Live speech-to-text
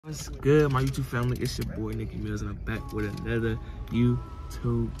What's good, my YouTube family? It's your boy Nicky Mills, and I'm back with another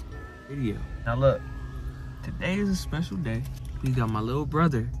YouTube video. Now look, today is a special day. We got my little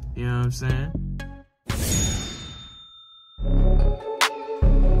brother, you know what I'm saying?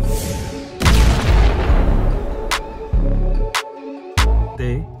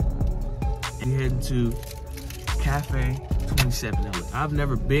 Today, we heading to Cafe 27. Now look, I've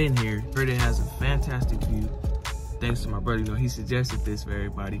never been here. Heard it has a fantastic view. Thanks to my brother, you know, he suggested this for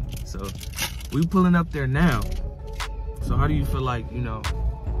everybody. So we pulling up there now. So how do you feel like, you know,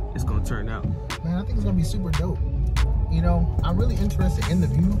 it's gonna turn out? Man, I think it's gonna be super dope. You know, I'm really interested in the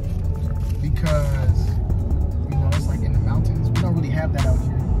view because, you know, it's like in the mountains. We don't really have that out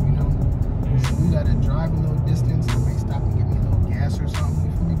here, you know? So we gotta drive a little distance. I may stop and get me a little gas or something,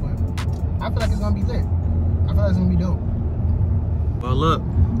 you feel me? But I feel like it's gonna be lit. I feel like it's gonna be dope. Well, look,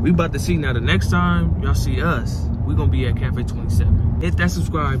 we about to see now. The next time y'all see us, we're gonna be at Cafe 27. Hit that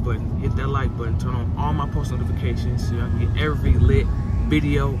subscribe button, hit that like button, turn on all my post notifications so y'all can get every lit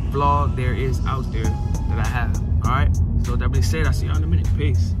video, vlog there is out there that I have. Alright? So with that being said, I'll see y'all in a minute.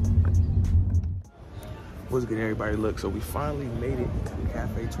 Peace. What's good, everybody? Look, so we finally made it to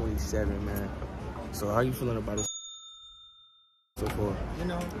Cafe 27, man. So how you feeling about it so far? You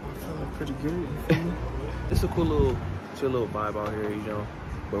know, I'm feeling pretty good, you feel me? It's a cool little chill little vibe out here, you know.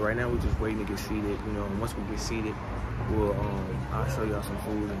 But right now we're just waiting to get seated, you know. And once we get seated, we'll I'll show y'all some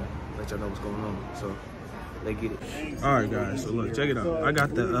food and let y'all know what's going on. So let's get it. All right, guys. So look, check it out. I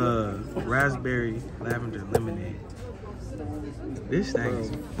got the raspberry lavender lemonade. This thing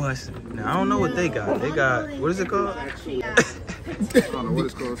is busting. Now I don't know what they got. They got, what is it called? I don't know what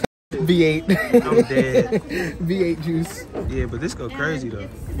it's called. V8. I'm dead. V8 juice. Yeah, but this go crazy though.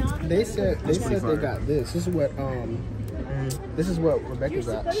 They said they got this. This is what Rebecca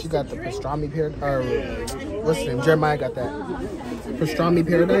got. She got the pastrami paradise. What's his name? Jeremiah got that pastrami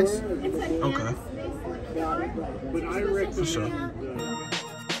paradise. Okay. For sure.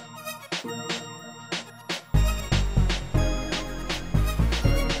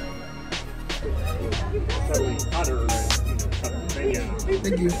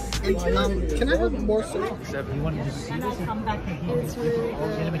 Thank you. Can I have more syrup? It's really good.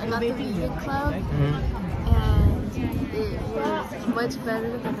 I got the vegan club, and it was much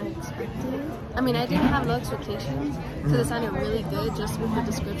better than I expected. I mean, I didn't have low expectations because it sounded really good just with the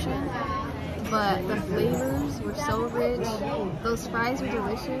description. But the flavors were so rich. Those fries were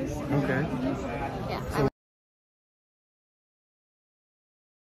delicious. Okay. Yeah.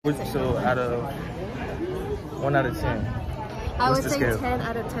 So out of 1 out of 10. I would What's the say scale? 10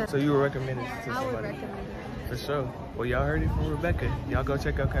 out of 10. So you would recommend it to I somebody? would recommend it. For sure. Well, y'all heard it from Rebecca. Y'all go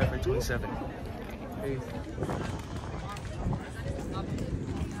check out Cafe 27. Peace.